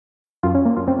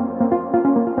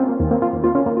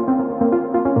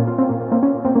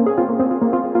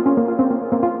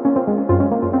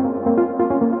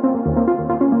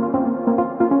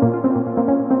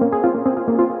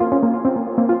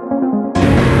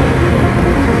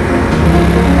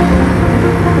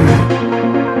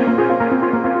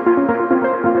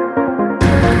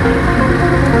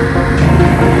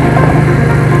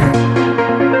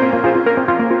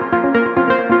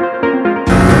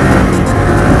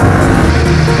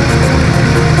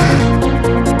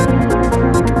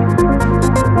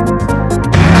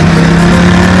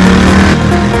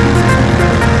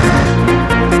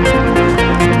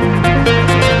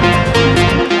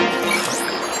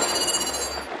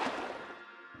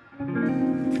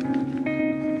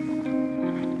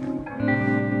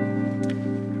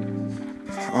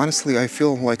Honestly, I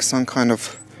feel like some kind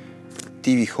of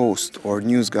TV host or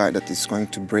news guy that is going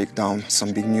to break down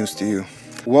some big news to you.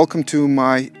 Welcome to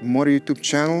my Motor YouTube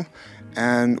channel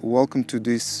and welcome to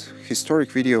this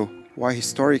historic video. Why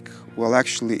historic? Well,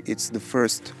 actually it's the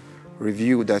first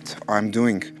review that I'm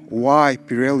doing. Why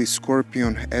Pirelli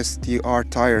Scorpion STR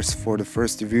tires for the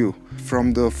first review?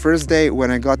 From the first day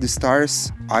when I got these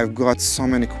tires, I've got so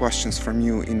many questions from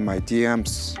you in my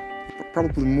DMs.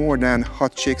 Probably more than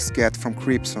hot chicks get from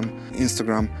creeps on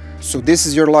Instagram. So this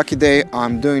is your lucky day.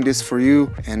 I'm doing this for you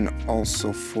and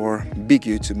also for big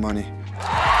YouTube money.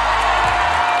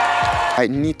 I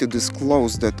need to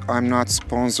disclose that I'm not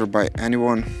sponsored by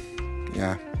anyone.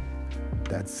 Yeah,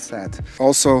 that's sad.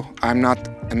 Also, I'm not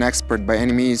an expert by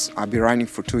any means. I've been riding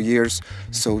for 2 years,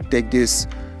 so take this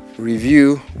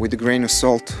review with a grain of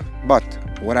salt. But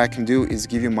what I can do is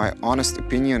give you my honest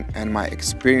opinion and my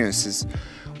experiences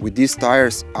with these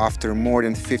tires after more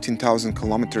than 15,000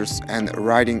 kilometers and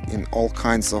riding in all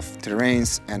kinds of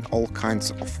terrains and all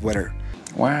kinds of weather.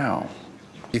 Wow.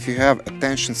 If you have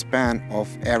attention span of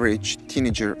average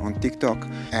teenager on TikTok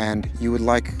and you would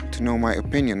like to know my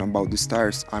opinion about these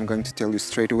tires, I'm going to tell you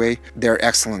straight away, they're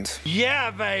excellent.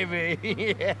 Yeah,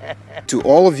 baby! Yeah. To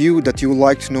all of you that you would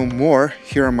like to know more,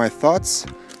 here are my thoughts.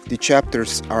 The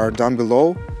chapters are down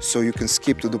below, so you can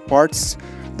skip to the parts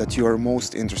that you are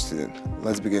most interested in.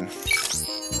 Let's begin.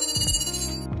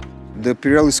 The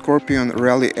Pirelli Scorpion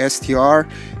Rally STR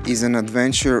is an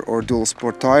adventure or dual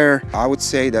sport tire. I would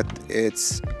say that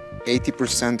it's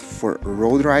 80% for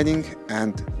road riding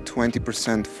and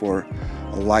 20% for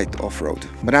light off-road.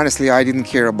 But honestly, I didn't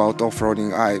care about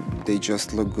off-roading. They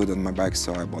just look good on my bike,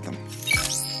 so I bought them.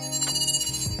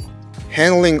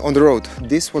 Handling on the road,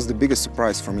 this was the biggest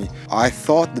surprise for me. I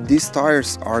thought that these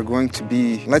tires are going to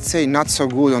be, let's say, not so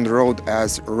good on the road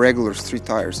as regular street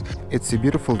tires. It's a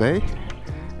beautiful day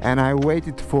and I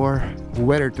waited for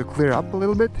weather to clear up a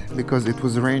little bit because it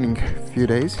was raining a few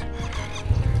days.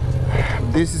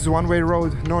 This is one-way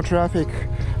road, no traffic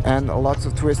and lots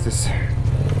of twists.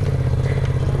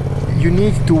 You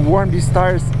need to warm these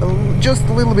tires just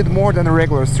a little bit more than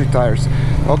regular street tires.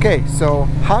 Okay, so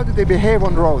how do they behave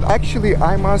on the road? Actually,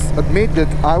 I must admit that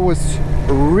I was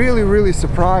really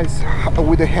surprised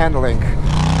with the handling.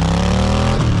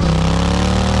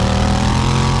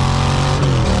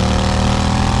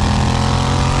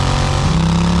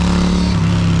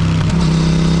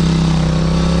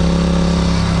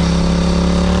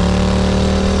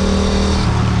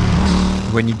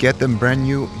 When you get them brand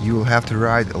new, you will have to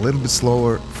ride a little bit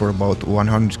slower for about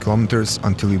 100 kilometers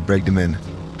until you break them in.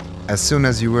 As soon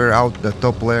as you wear out the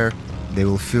top layer, they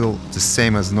will feel the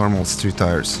same as normal street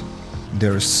tires.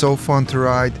 They're so fun to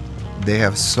ride, they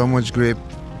have so much grip,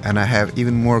 and I have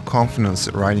even more confidence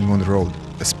riding on the road,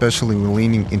 especially when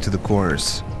leaning into the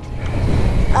corners.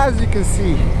 As you can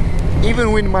see,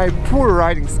 even with my poor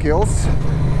riding skills,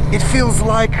 it feels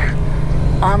like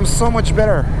I'm so much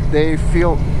better. They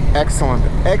feel excellent.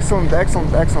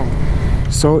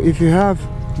 So if you have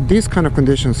these kind of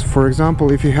conditions, for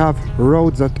example, if you have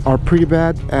roads that are pretty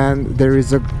bad and there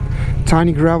is a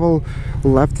tiny gravel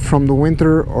left from the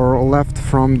winter or left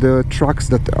from the trucks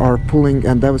that are pulling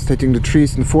and devastating the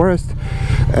trees in forest,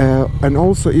 and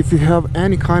also if you have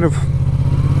any kind of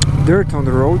dirt on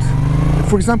the road,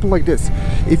 for example like this,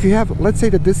 if you have, let's say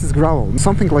that this is gravel,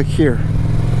 something like here,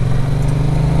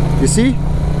 you see?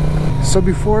 So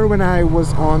before, when I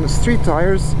was on street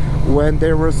tires, when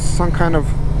there was some kind of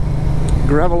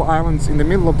gravel islands in the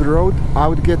middle of the road, I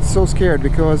would get so scared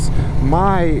because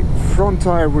my front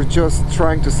tire was just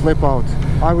trying to slip out.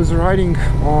 I was riding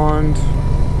on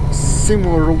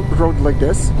similar road like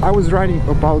this. I was riding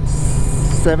about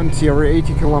 70 or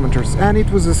 80 kilometers and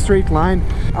it was a straight line.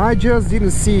 I just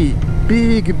didn't see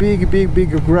big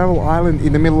gravel island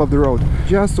in the middle of the road.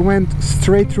 Just went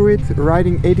straight through it,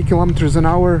 riding 80 kilometers an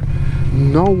hour,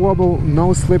 no wobble, no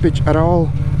slippage at all,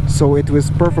 so it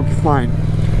was perfectly fine.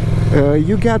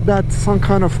 You get that some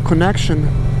kind of connection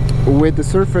with the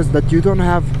surface that you don't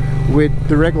have with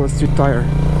the regular street tire.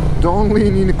 Don't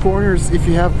lean in the corners if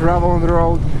you have gravel on the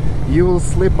road. You will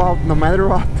slip out no matter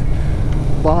what,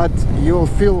 but you'll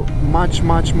feel much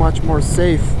more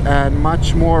safe and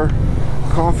much more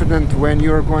confident when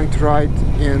you're going to ride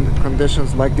in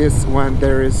conditions like this when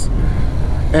there is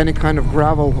any kind of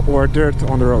gravel or dirt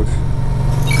on the road.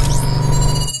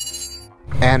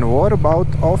 And what about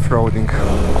off-roading?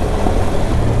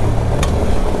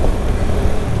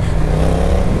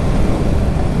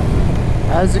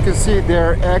 As you can see,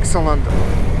 they're excellent.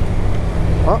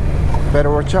 Oh,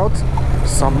 better watch out,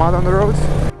 some mud on the road.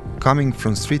 Coming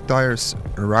from street tires,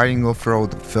 riding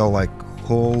off-road felt like a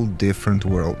whole different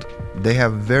world. They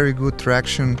have very good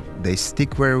traction, they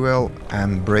stick very well,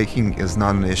 and braking is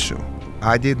not an issue.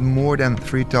 I did more than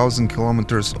 3,000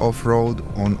 kilometers off-road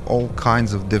on all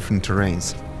kinds of different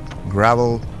terrains.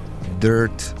 Gravel,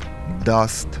 dirt,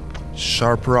 dust,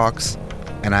 sharp rocks,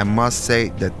 and I must say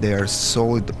that they are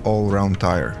solid all-round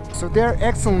tire. So they're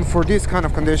excellent for these kind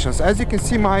of conditions. As you can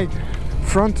see, my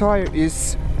front tire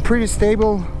is pretty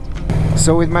stable.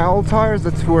 So with my old tires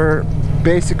that were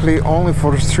basically only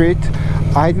for the street,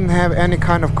 I didn't have any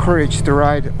kind of courage to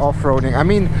ride off-roading. I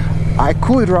mean, I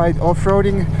could ride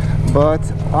off-roading, but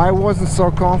I wasn't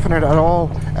so confident at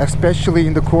all, especially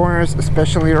in the corners,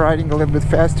 especially riding a little bit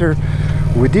faster.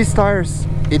 With these tires,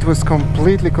 it was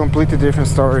completely different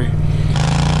story.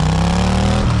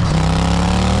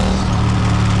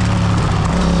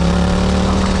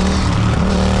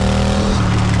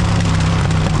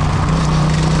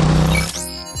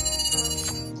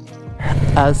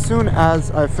 As soon as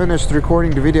I finished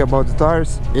recording the video about the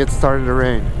tires, it started to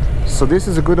rain. So this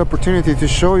is a good opportunity to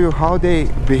show you how they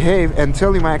behave and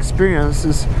tell you my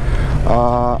experiences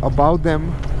about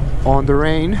them on the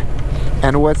rain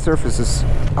and wet surfaces.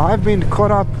 I've been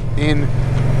caught up in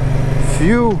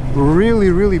few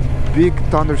really big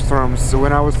thunderstorms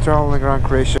when I was traveling around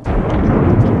Croatia.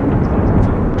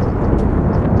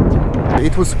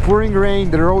 It was pouring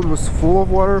rain, the road was full of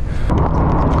water.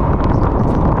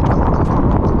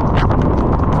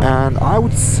 And I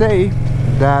would say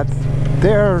that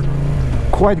they're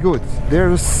quite good.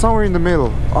 They're somewhere in the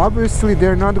middle. Obviously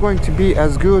they're not going to be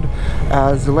as good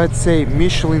as, let's say,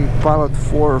 Michelin Pilot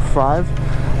 4 or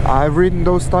 5. I've ridden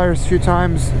those tires a few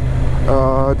times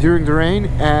during the rain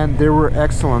and they were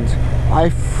excellent. I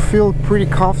feel pretty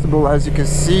comfortable, as you can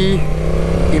see,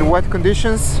 in wet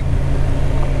conditions.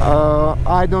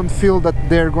 I don't feel that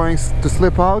they're going to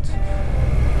slip out,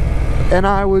 and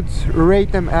I would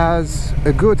rate them as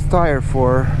a good tire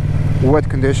for wet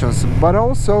conditions. But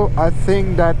also I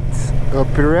think that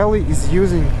Pirelli is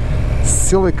using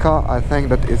silica, I think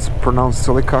that it's pronounced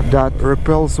silica, that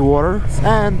repels water,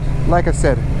 and like I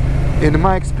said, in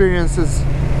my experiences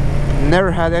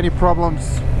never had any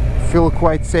problems, feel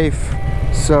quite safe,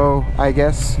 so I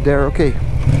guess they're okay.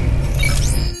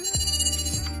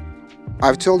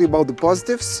 I've told you about the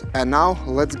positives, and now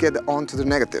let's get on to the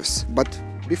negatives. But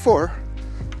before,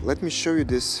 let me show you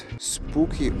this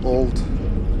spooky old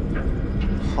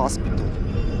hospital.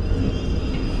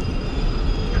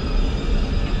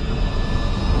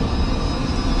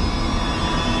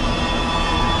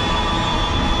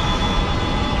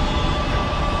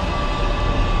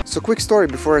 So quick story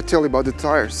before I tell you about the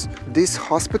tires. This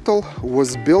hospital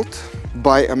was built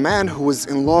by a man who was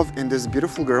in love in this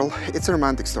beautiful girl. It's a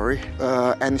romantic story,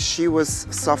 and she was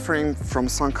suffering from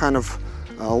some kind of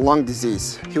lung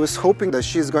disease. He was hoping that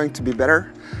she is going to be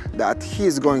better, that he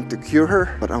is going to cure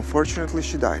her, but unfortunately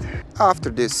she died. After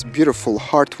this beautiful,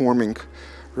 heartwarming,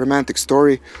 romantic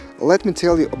story, let me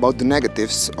tell you about the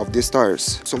negatives of these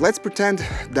tires. So let's pretend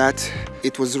that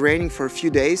it was raining for a few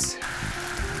days.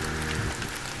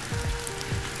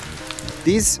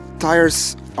 These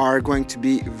tires are going to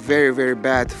be very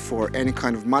bad for any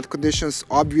kind of mud conditions.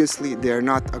 Obviously they are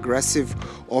not aggressive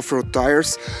off-road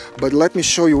tires, but let me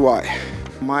show you why.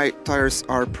 My tires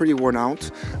are pretty worn out,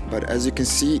 but as you can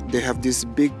see they have these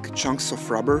big chunks of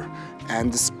rubber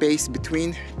and the space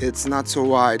between, it's not so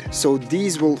wide, so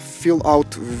these will fill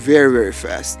out very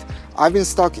fast. I've been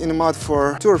stuck in the mud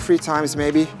for 2 or 3 times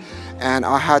maybe, and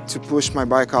I had to push my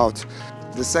bike out.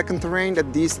 The second terrain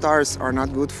that these tires are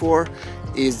not good for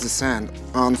is the sand.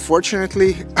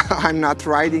 Unfortunately, I'm not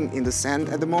riding in the sand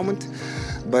at the moment,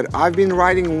 but I've been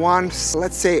riding once,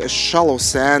 let's say a shallow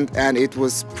sand, and it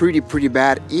was pretty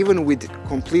bad, even with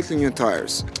completely new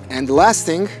tires. And the last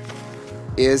thing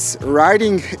is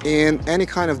riding in any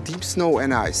kind of deep snow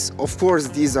and ice. Of course,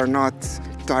 these are not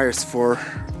tires for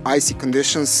icy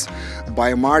conditions by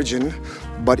a margin,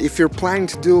 but if you're planning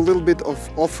to do a little bit of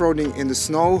off-roading in the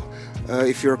snow,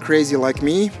 if you're crazy like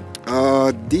me,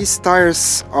 these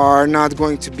tires are not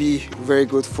going to be very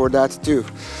good for that too.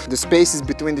 The spaces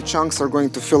between the chunks are going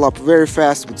to fill up very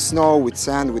fast with snow, with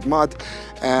sand, with mud,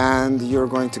 and you're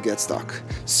going to get stuck.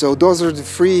 So those are the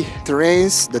 3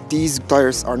 terrains that these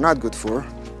tires are not good for: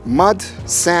 mud,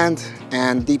 sand,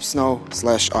 and deep snow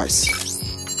 / ice.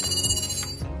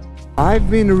 I've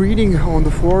been reading on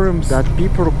the forums that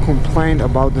people complain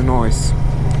about the noise.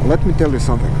 Let me tell you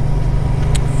something.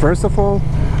 First of all,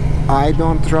 I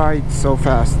don't ride so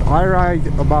fast. I ride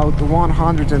about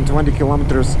 120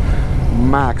 kilometers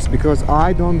max because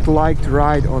I don't like to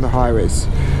ride on the highways.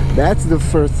 That's the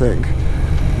first thing.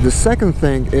 The second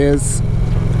thing is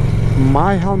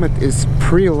my helmet is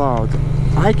pretty loud.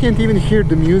 I can't even hear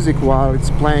the music while it's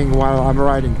playing while I'm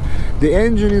riding. The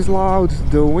engine is loud,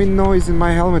 the wind noise in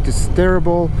my helmet is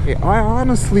terrible. I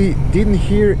honestly didn't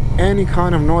hear any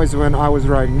kind of noise when I was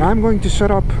riding. I'm going to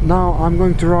shut up now. I'm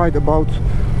going to ride about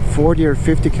 40 or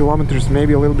 50 kilometers,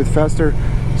 maybe a little bit faster,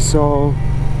 so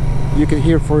you can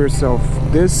hear for yourself.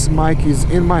 This mic is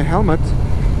in my helmet,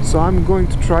 so I'm going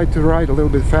to try to ride a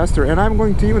little bit faster, and I'm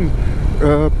going to even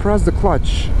press the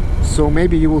clutch, so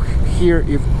maybe you will hear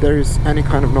if there is any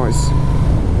kind of noise.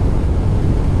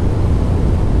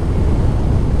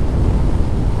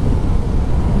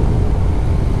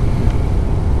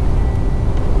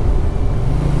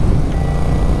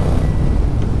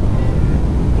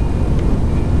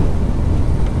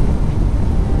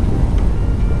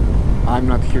 I'm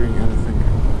not hearing anything.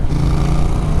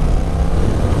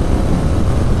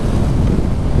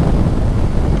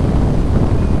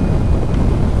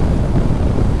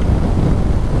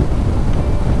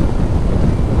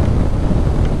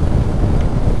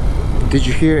 Did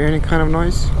you hear any kind of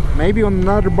noise? Maybe on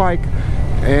another bike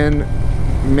and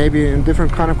maybe in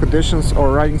different kind of conditions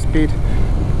or riding speed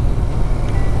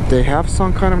they have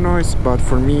some kind of noise, but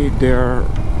for me they are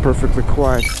perfectly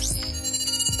quiet.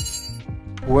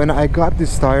 When I got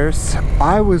these tires,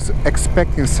 I was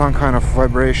expecting some kind of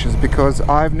vibrations because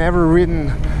I've never ridden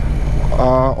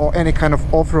any kind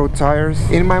of off-road tires.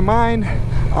 In my mind,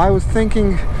 I was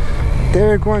thinking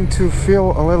they're going to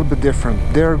feel a little bit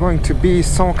different. There are going to be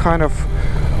some kind of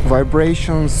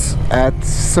vibrations at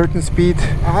certain speed.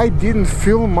 I didn't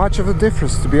feel much of a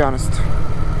difference, to be honest.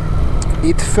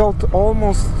 It felt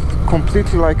almost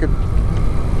completely like a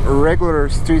regular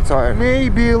street tire.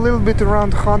 Maybe a little bit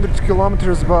around 100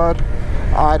 kilometers, but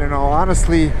I don't know.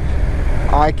 Honestly,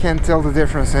 I can't tell the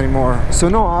difference anymore. So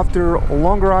no, after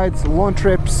long rides, long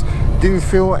trips, didn't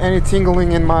feel any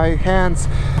tingling in my hands.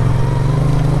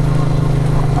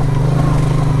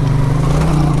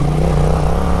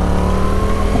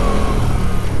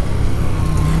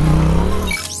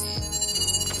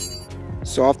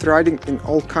 So after riding in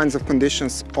all kinds of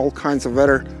conditions, all kinds of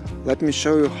weather, let me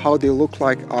show you how they look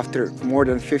like after more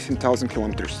than 15,000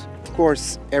 kilometers. Of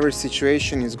course, every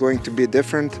situation is going to be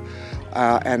different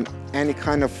and any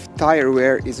kind of tire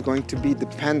wear is going to be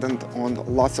dependent on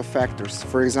lots of factors.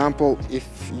 For example, if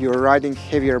you're riding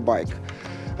heavier bike,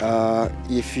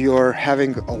 if you're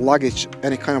having a luggage,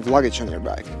 any kind of luggage on your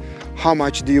bike, how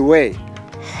much do you weigh?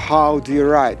 How do you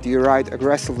ride? Do you ride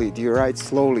aggressively? Do you ride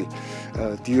slowly?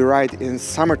 Do you ride in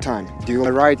summertime? Do you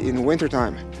ride in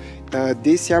wintertime?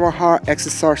 This Yamaha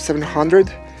XSR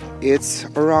 700, it's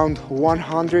around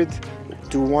 100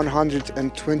 to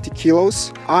 120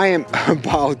 kilos. I am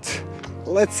about,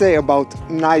 let's say about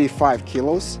 95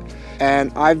 kilos.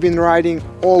 And I've been riding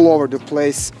all over the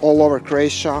place, all over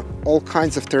Croatia, all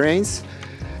kinds of terrains.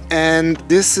 And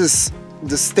this is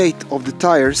the state of the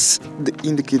tires. The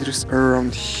indicators are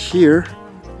around here.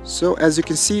 So as you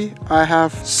can see, I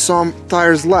have some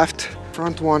tires left.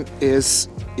 Front one is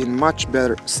in much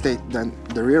better state than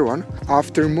the rear one.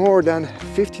 After more than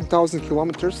 15,000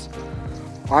 kilometers,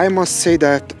 I must say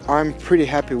that I'm pretty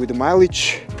happy with the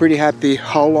mileage, pretty happy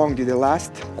how long did they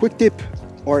last. Quick tip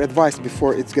or advice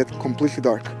before it gets completely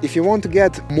dark. If you want to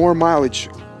get more mileage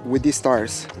with these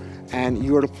tires and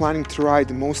you are planning to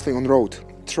ride mostly on road,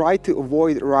 try to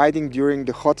avoid riding during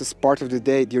the hottest part of the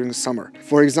day during summer.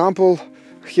 For example,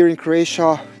 here in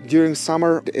Croatia during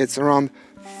summer it's around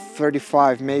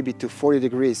 35 maybe to 40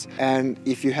 degrees, and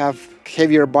if you have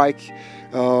heavier bike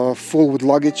full with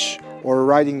luggage or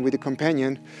riding with a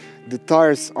companion, the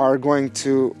tires are going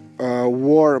to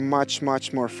wear much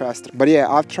more faster. But yeah,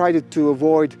 I've tried to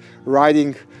avoid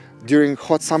riding during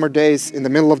hot summer days in the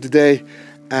middle of the day,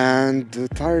 and the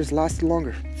tires last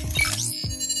longer.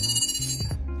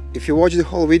 If you watch the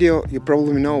whole video, you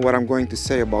probably know what I'm going to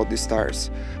say about these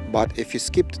tires. But if you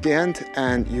skip to the end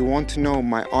and you want to know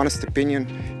my honest opinion,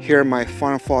 here are my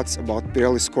final thoughts about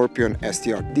Pirelli Scorpion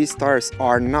STR. These tires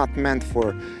are not meant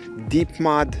for deep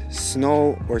mud,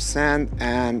 snow or sand,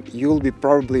 and you'll be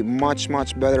probably much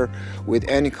better with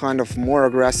any kind of more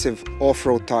aggressive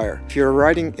off-road tire. If you're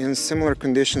riding in similar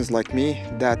conditions like me,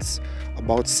 that's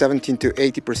about 17 to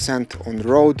 80% on the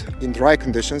road in dry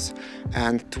conditions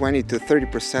and 20 to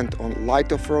 30% on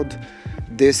light off-road,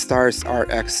 these tires are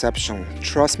exceptional.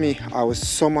 Trust me, I was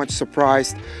so much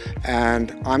surprised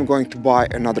and I'm going to buy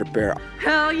another pair.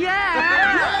 Hell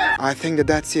yeah! I think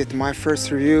that's it, my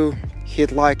first review.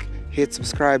 Hit like, hit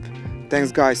subscribe.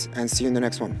 Thanks guys, and see you in the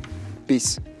next one.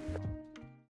 Peace.